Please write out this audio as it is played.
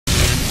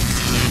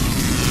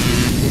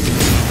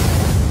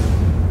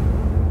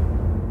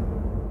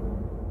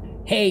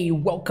Hey,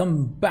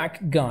 welcome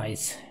back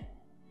guys.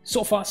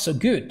 So far so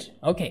good.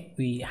 Okay,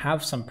 we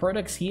have some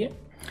products here.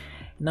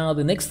 Now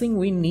the next thing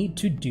we need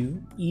to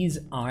do is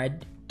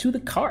add to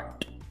the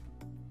cart.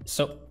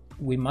 So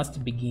we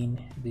must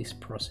begin this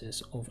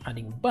process of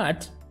adding,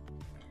 but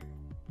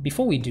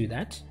before we do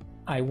that,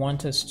 I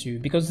want us to,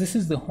 because this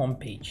is the home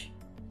page,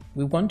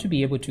 we want to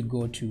be able to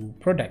go to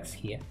products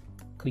here,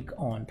 click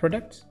on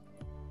products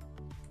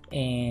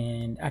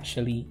and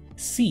actually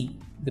see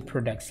the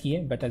products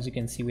here. But as you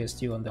can see, we're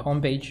still on the home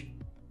page.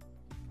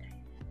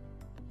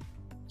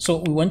 So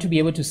we want to be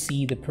able to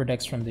see the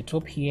products from the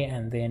top here,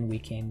 and then we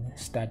can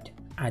start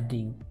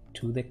adding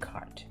to the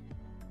cart.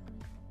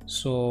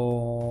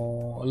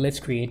 So let's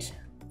create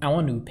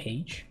our new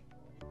page.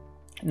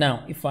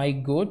 Now, if I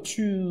go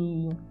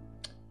to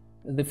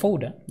the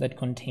folder that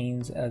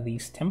contains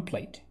this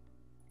template,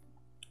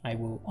 I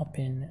will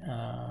open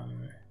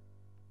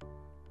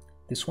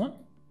this one.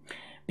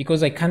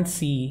 Because I can't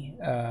see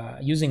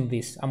using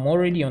this, I'm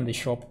already on the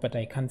shop, but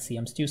I can't see,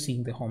 I'm still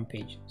seeing the home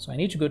page. So I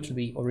need to go to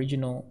the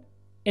original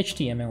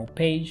HTML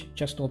page,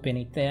 just open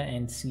it there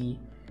and see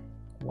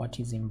what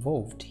is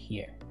involved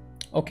here.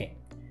 Okay,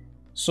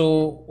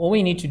 so all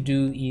we need to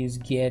do is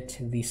get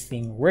this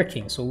thing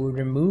working. So we'll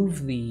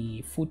remove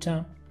the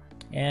footer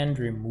and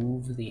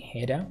remove the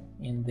header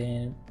and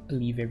then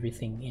leave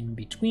everything in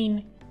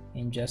between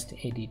and just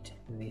edit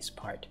this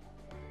part.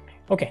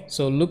 Okay,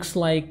 so looks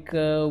like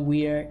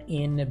we are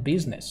in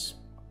business.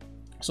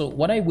 So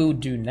what I will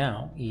do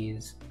now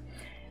is,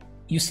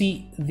 you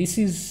see, this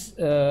is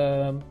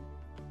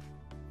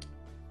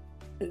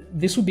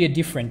this will be a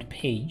different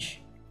page,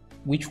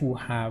 which will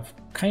have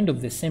kind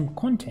of the same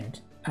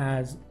content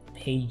as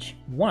page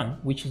 1,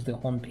 which is the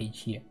home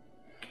page here.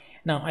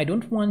 Now, I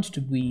don't want to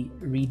be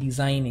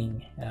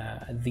redesigning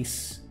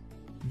this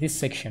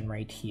section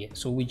right here,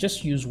 so we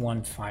just use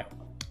one file.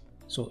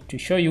 So to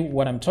show you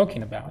what I'm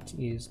talking about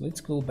is,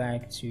 let's go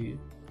back to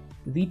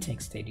the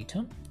text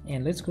editor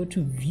and let's go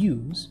to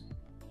views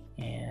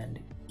and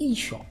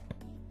eShop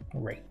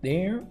right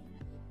there.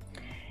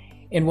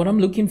 And what I'm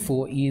looking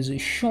for is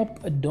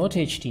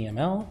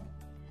shop.html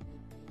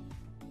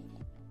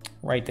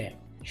right there,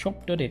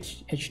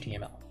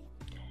 shop.html.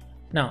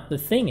 Now the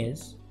thing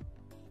is,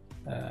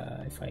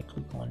 if I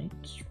click on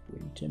it,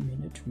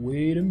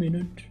 wait a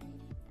minute.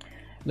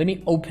 Let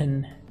me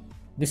open,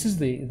 this is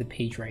the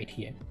page right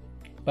here.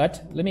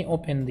 But let me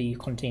open the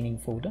containing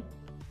folder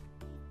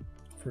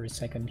for a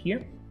second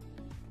here.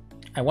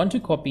 I want to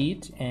copy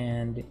it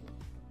and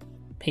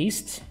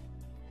paste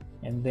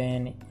and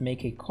then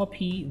make a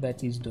copy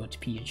that is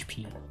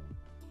 .php.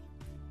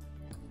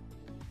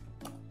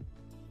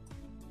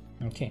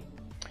 Okay,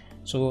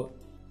 so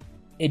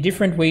a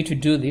different way to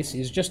do this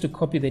is just to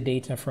copy the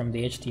data from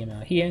the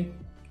HTML here,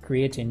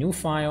 create a new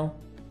file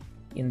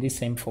in this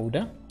same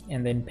folder,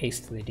 and then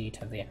paste the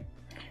data there.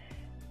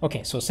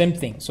 Okay, so same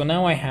thing. So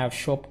now I have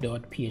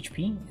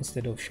shop.php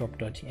instead of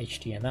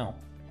shop.html.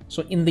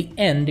 So in the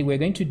end, we're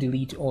going to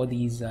delete all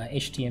these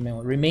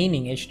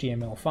remaining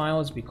HTML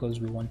files because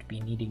we won't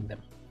be needing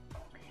them.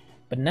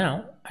 But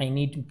now I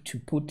need to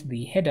put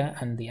the header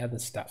and the other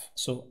stuff.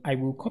 So I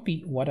will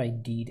copy what I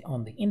did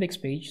on the index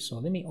page. So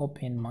let me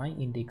open my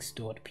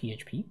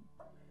index.php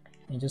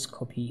and just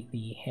copy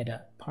the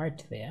header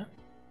part there.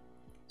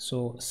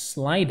 So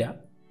slider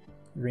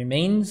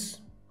remains,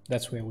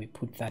 that's where we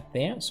put that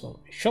there. So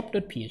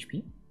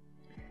shop.php.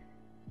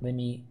 Let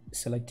me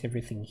select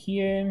everything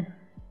here.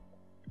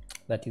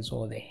 That is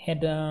all the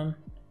header.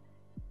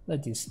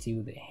 That is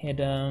still the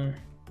header.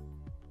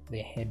 The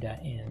header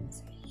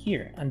ends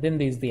here. And then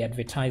there's the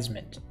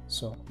advertisement.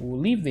 So we'll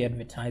leave the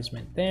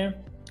advertisement there.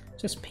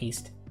 Just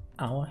paste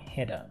our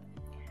header.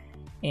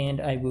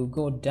 And I will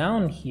go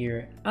down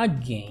here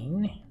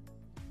again.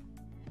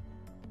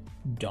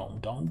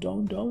 Down.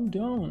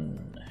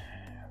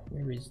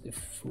 Where is the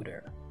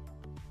footer?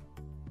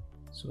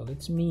 So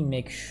let me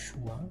make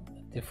sure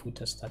that the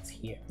footer starts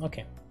here.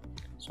 Okay,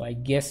 so I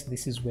guess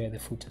this is where the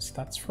footer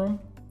starts from,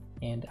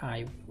 and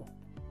I will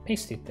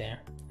paste it there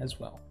as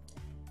well.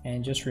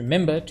 And just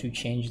remember to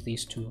change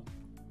this to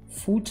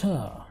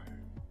footer,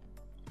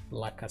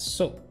 like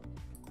so.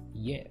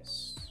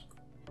 Yes.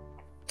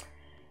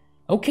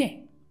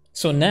 Okay,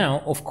 so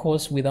now, of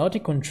course, without a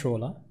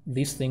controller,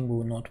 this thing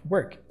will not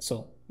work.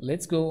 So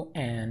let's go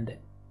and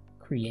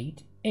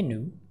create a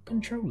new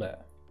controller.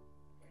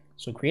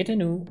 So create a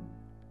new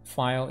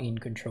file in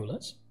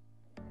controllers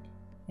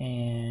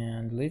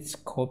and let's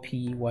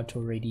copy what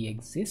already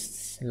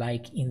exists,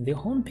 like in the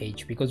home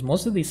page, because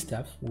most of this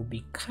stuff will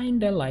be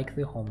kind of like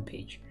the home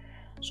page.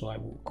 So I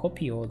will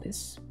copy all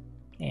this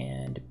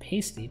and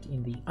paste it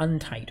in the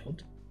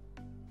untitled,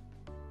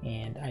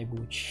 and I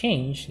will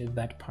change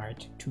that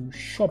part to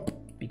shop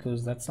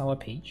because that's our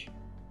page.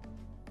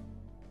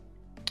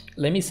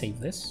 Let me save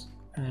this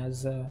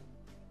as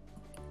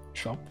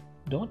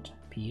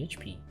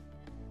shop.php.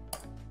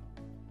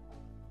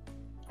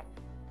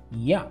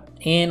 Yeah,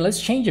 and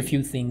let's change a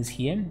few things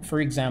here.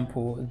 For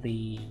example,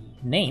 the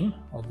name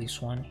of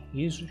this one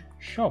is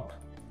shop.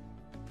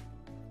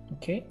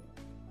 Okay,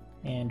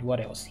 and what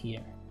else here?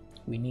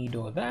 We need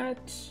all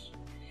that.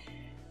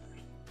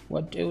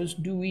 What else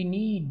do we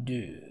need?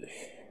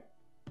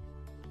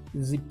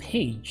 The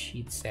page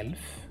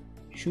itself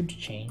should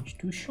change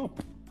to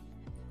shop.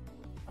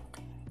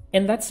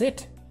 And that's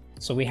it.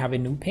 So we have a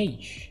new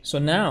page. So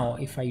now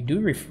if I do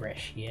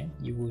refresh here,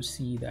 you will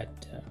see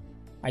that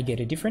I get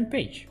a different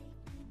page.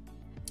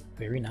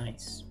 Very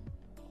nice.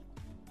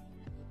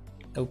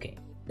 Okay,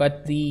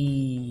 but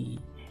the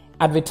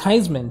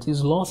advertisement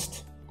is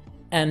lost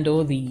and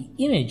all the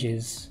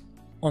images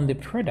on the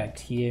product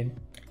here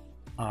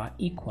are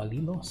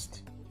equally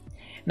lost.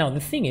 Now the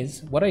thing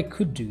is, what I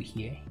could do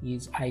here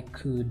is I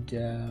could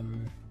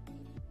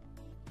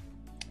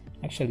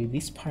actually,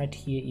 this part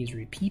here is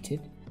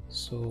repeated,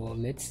 so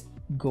let's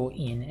go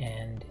in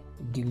and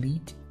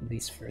delete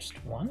this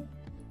first one.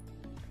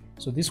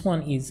 So this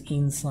one is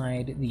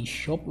inside the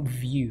shop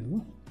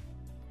view,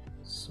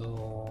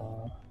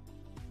 so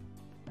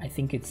I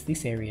think it's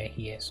this area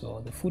here.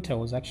 So the footer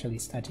was actually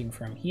starting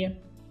from here.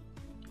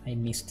 I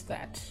missed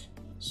that,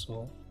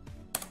 so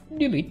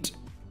delete.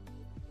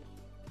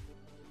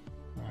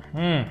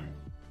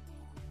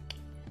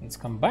 Let's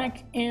come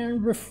back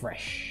and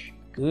refresh.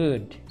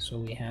 Good. So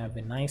we have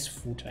a nice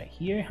footer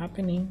here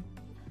happening,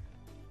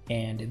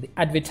 and the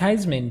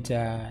advertisement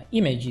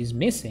image is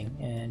missing,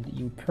 and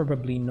you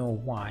probably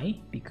know why,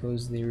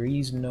 because there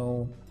is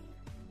no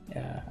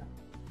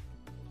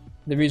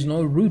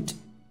root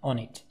on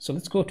it. So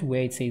let's go to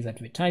where it says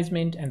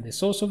advertisement and the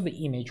source of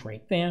the image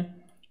right there.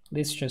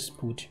 Let's just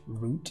put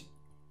root.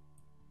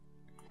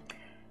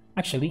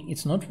 Actually,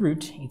 it's not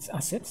root, it's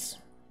assets.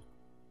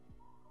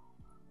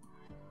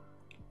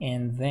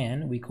 And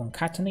then we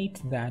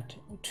concatenate that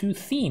to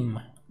theme,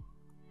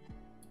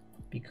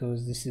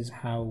 because this is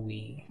how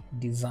we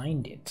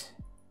designed it.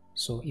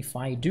 So if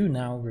I do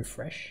now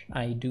refresh,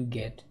 I do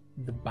get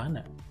the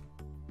banner.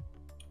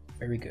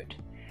 Very good.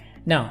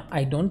 Now,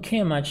 I don't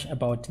care much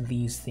about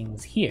these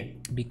things here,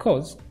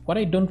 because what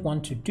I don't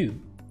want to do,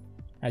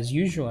 as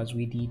usual as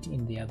we did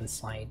in the other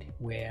side,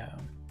 where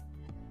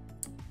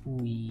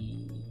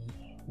we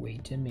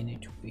wait a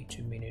minute,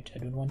 I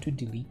don't want to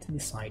delete the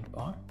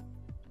sidebar.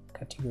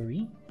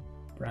 Category,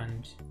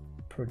 brand,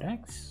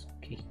 products,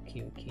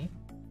 okay.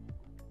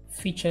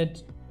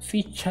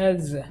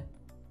 Features,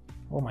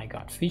 oh my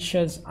god,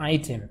 features,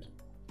 items.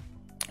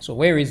 So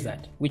where is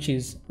that? Which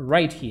is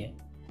right here,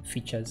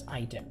 features,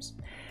 items.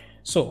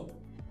 So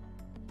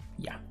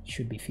yeah, it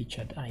should be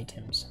featured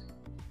items.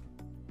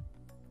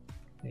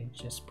 Let's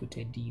just put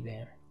a D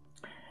there.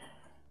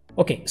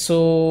 Okay,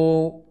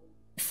 so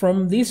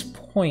from this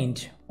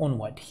point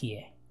onward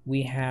here,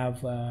 we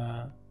have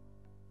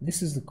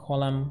this is the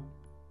column,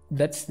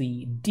 that's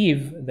the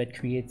div that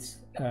creates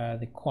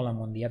the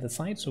column on the other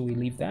side, so we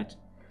leave that.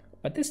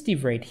 But this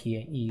div right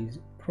here is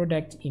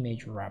product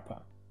image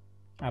wrapper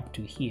up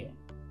to here.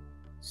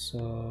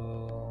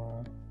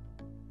 So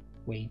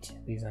wait,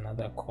 there's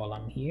another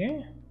column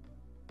here.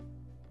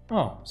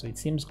 Oh, so it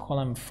seems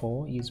column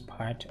 4 is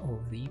part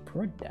of the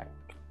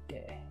product.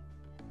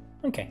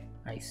 Okay,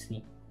 I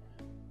see.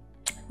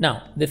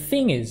 Now the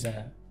thing is,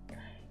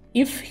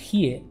 if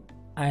here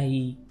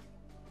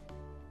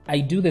I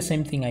do the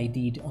same thing I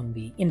did on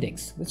the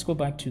index. Let's go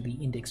back to the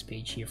index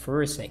page here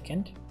for a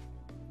second.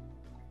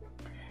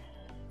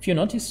 If you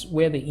notice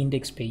where the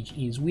index page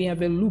is, we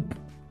have a loop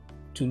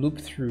to loop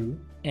through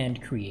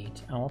and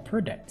create our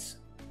products.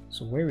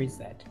 So where is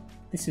that?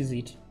 This is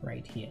it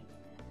right here.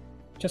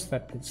 Just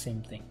that the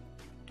same thing.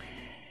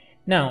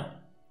 Now,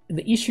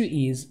 the issue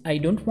is I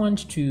don't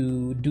want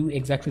to do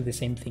exactly the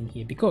same thing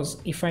here, because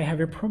if I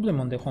have a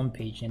problem on the home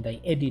page and I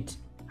edit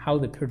how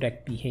the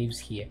product behaves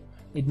here,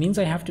 it means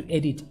I have to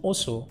edit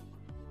also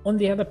on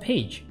the other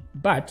page.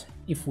 But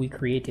if we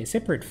create a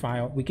separate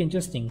file, we can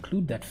just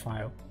include that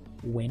file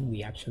when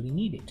we actually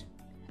need it.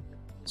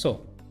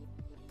 So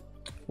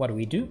what do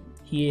we do?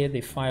 Here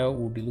the file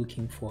will be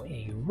looking for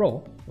a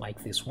row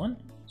like this one,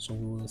 so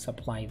we will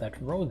supply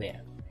that row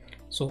there.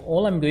 So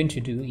all I'm going to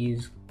do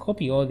is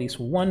copy all this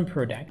one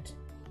product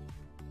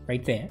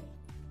right there,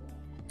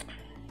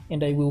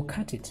 and I will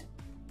cut it.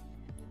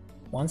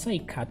 Once I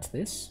cut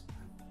this,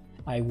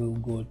 I will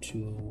go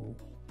to,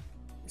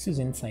 this is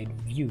inside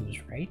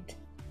views, right?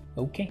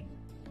 Okay,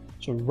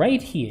 so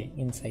right here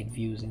inside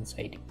views,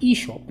 inside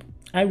eShop,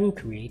 I will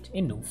create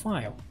a new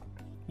file,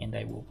 and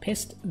I will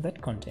paste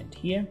that content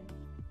here.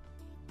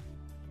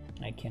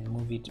 I can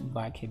move it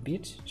back a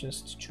bit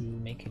just to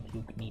make it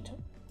look neater.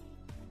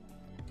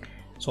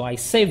 So I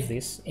save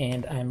this,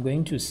 and I'm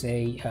going to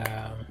say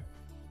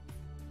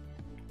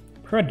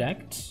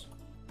product.inc,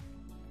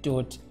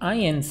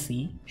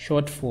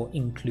 short for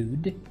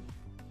include.php.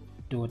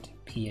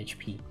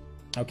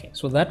 Okay,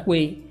 so that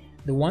way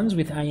the ones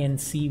with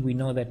inc, we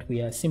know that we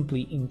are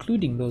simply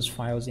including those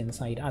files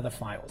inside other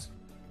files.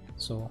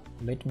 So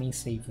let me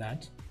save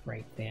that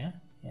right there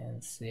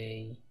and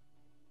say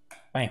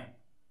bam,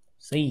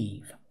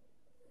 save.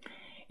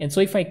 And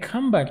so if I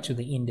come back to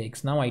the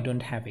index, now I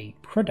don't have a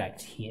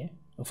product here,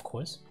 of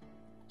course.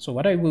 So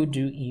what I will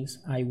do is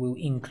I will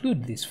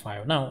include this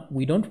file. Now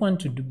we don't want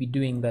to be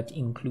doing that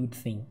include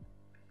thing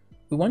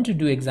we want to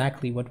do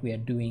exactly what we are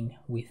doing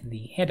with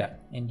the header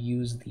and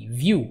use the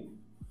view.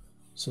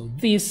 So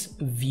this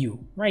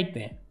view right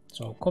there.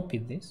 So I'll copy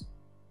this.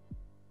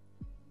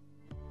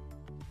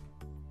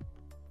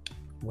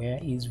 Where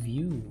is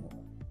view?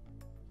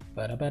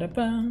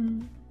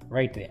 Ba-da-ba-da-bam.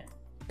 Right there.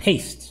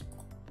 Paste.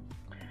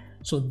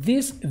 So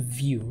this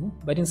view,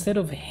 but instead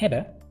of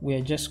header,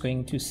 we're just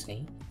going to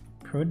say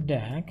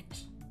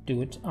product.inc.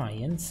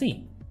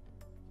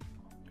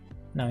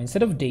 Now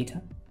instead of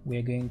data,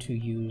 we're going to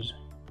use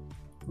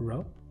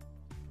row.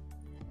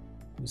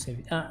 We save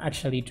it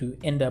actually to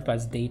end up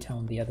as data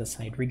on the other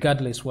side,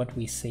 regardless what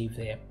we save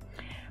there.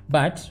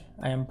 But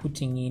I am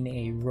putting in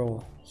a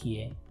row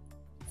here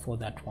for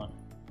that one.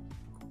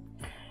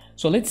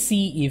 So let's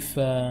see if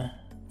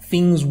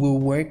things will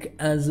work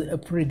as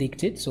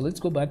predicted. So let's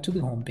go back to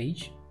the home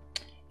page,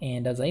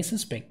 and as I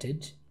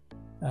suspected,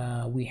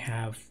 we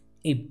have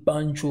a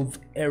bunch of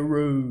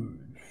errors.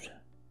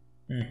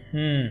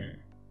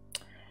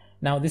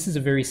 Now this is a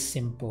very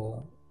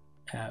simple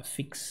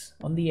fix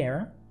on the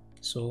error,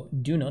 so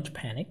do not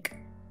panic.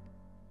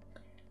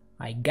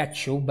 I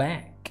got your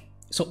back.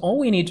 So all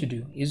we need to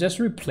do is just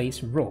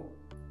replace row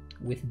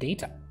with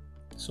data.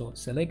 So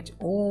select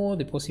all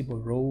the possible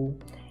row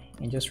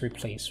and just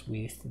replace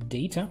with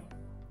data,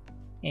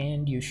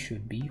 and you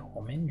should be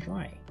home and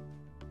dry.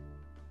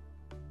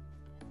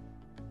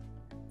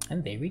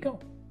 And there we go.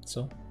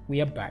 So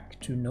we are back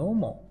to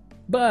normal.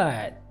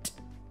 But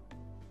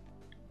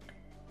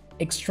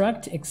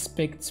extract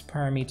expects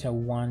parameter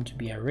 1 to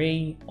be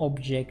array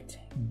object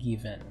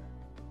given.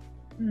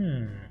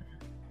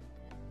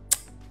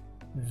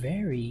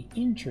 Very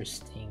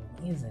interesting,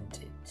 isn't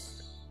it?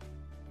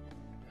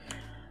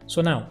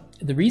 So now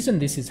the reason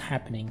this is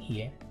happening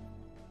here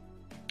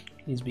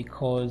is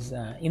because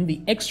in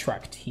the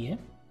extract here,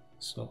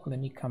 so let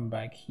me come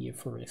back here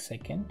for a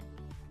second.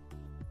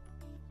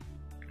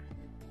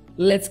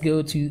 Let's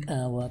go to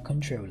our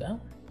controller,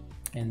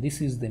 and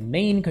this is the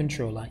main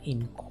controller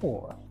in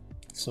core.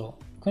 So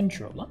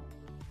controller,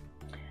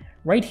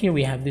 right here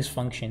we have this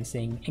function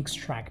saying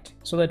extract,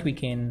 so that we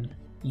can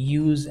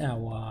use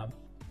our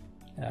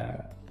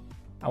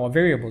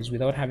variables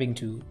without having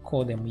to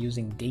call them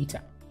using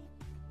data.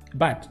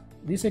 But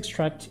this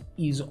extract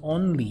is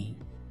only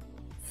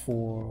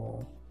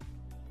for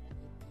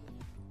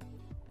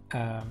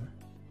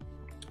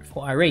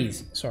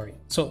arrays, sorry.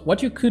 So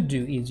what you could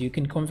do is you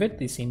can convert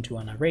this into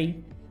an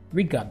array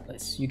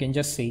regardless. You can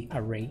just say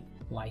array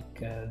like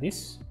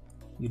this.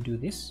 You do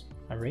this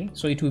array,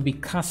 so it will be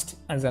cast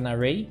as an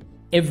array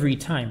every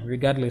time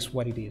regardless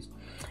what it is.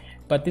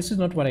 But this is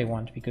not what I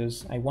want,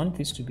 because I want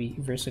this to be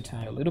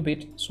versatile a little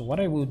bit. So what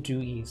I will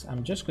do is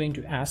I'm just going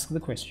to ask the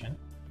question,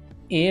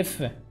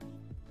 if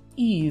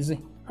is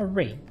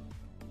array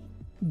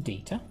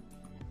data.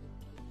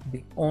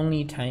 The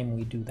only time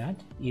we do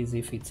that is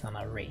if it's an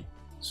array.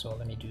 So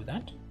let me do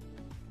that,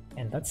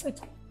 and that's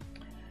it.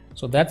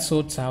 So that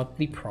sorts out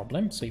the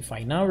problem. So if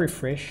I now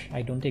refresh,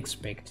 I don't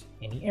expect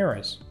any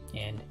errors,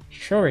 and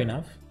sure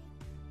enough,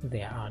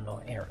 there are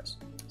no errors.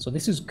 So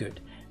this is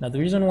good. Now the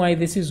reason why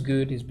this is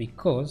good is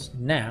because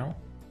now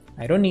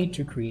I don't need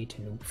to create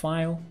a new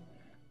file.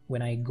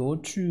 When I go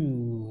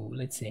to,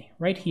 let's say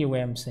right here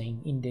where I'm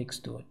saying index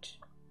dot,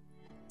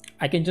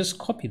 I can just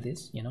copy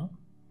this,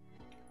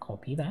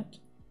 copy that,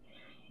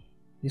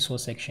 this whole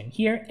section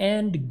here,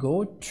 and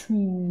go to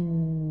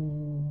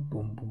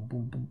boom, boom,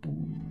 boom, boom,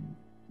 boom.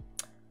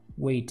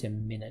 Wait a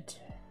minute,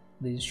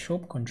 this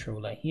shop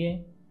controller here,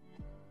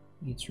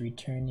 it's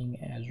returning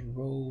as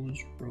rows.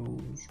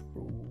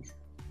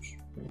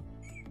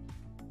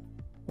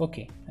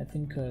 Okay, I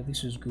think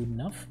this is good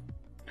enough.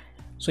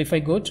 So if I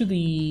go to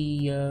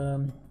the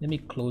let me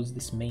close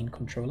this main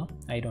controller,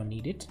 I don't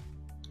need it.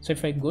 So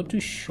if I go to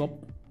shop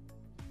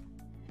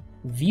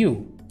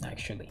view,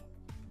 actually,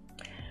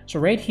 so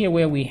right here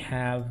where we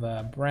have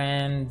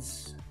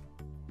brands,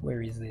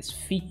 where is this,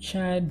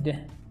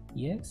 featured?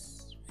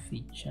 Yes,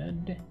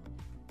 featured.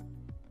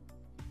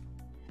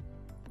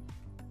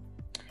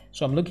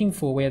 So I'm looking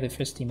for where the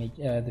first image,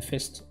 the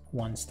first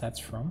one starts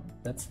from.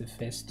 That's the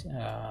first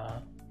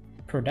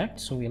product.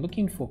 So we're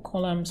looking for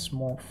column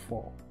small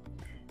 4.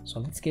 So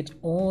let's get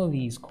all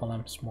these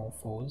column small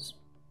 4s,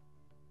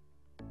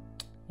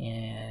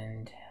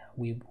 and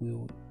we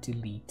will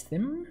delete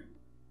them.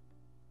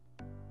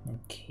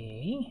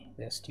 Okay,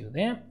 they're still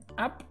there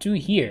up to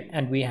here,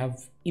 and we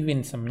have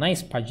even some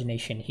nice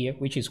pagination here,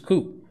 which is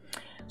cool.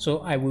 So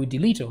I will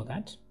delete all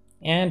that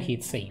and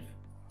hit save.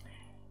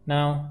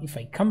 Now if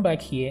I come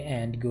back here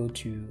and go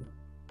to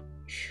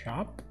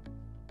shop,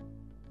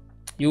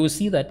 you will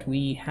see that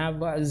we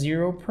have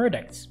 0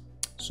 products.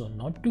 So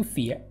not to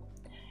fear,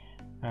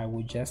 I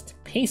will just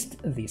paste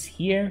this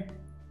here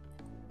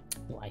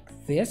like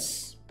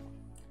this,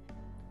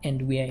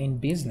 and we are in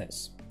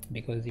business,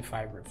 because if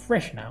I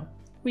refresh now,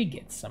 we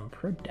get some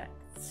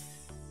products.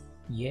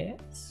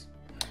 Yes,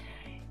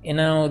 and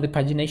now the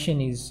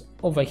pagination is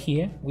over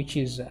here, which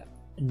is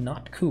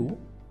not cool.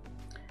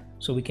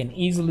 So we can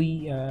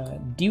easily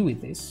deal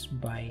with this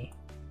by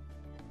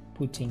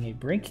putting a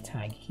break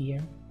tag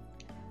here,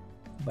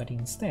 but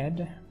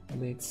instead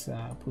let's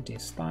put a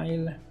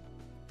style.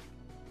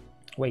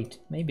 Wait,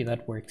 maybe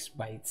that works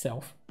by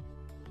itself.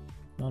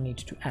 No need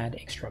to add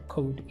extra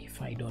code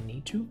if I don't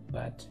need to,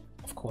 but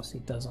of course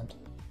it doesn't.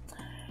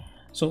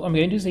 So I'm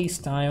going to say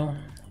style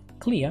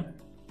clear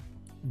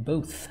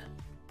both,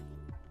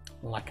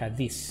 like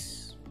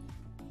this,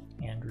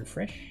 and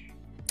refresh,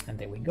 and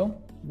there we go.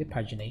 The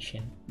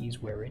pagination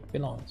is where it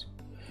belongs.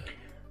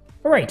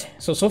 All right,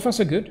 so far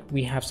so good.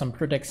 We have some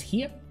products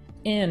here,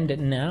 and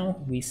now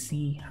we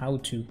see how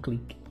to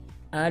click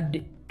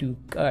add to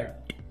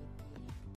cart.